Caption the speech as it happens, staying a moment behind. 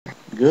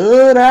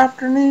Good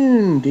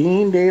afternoon,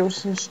 Dean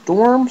Davison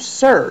Storm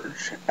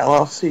Surge,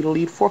 LLC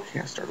lead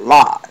forecaster,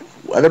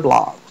 live,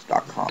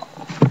 weatherblogs.com.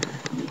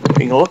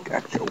 Taking a look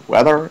at your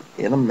weather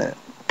in a minute.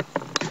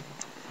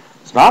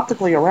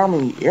 Synoptically around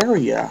the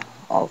area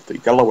of the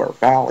Delaware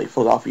Valley,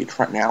 Philadelphia,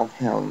 Trenton,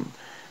 Allentown,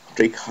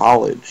 Drake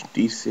College,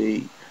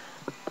 DC,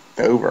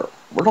 Dover.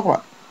 We're talking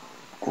about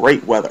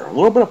great weather. A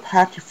little bit of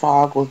patchy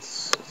fog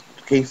was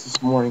the case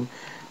this morning.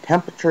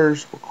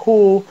 Temperatures were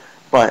cool,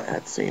 but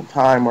at the same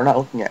time, we're not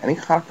looking at any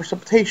kind of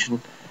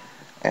precipitation,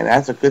 and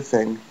that's a good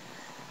thing,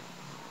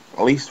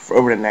 at least for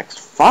over the next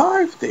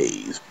 5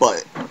 days.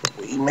 But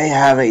we may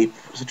have a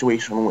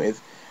situation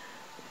with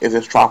if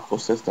this tropical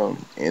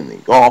system in the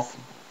Gulf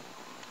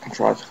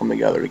tries to come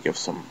together to give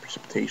some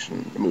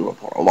precipitation to move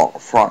up along the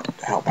front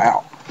to help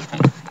out,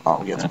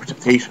 get some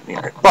precipitation in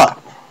the area. But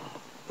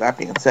that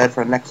being said,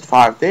 for the next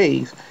 5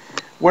 days,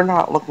 we're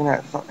not looking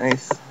at any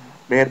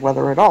bad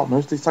weather at all.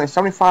 Mostly sunny,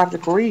 75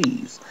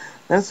 degrees.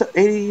 Then it's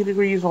 80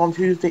 degrees on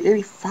Tuesday,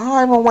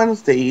 85 on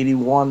Wednesday,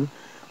 81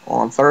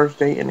 on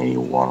Thursday, and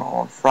 81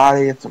 on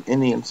Friday. It's some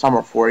Indian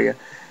summer for you.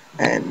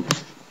 And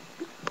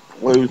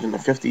lows in the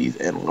 50s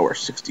and lower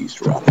 60s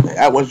throughout the day.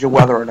 That was your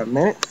weather in a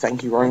minute.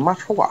 Thank you very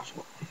much for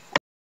watching.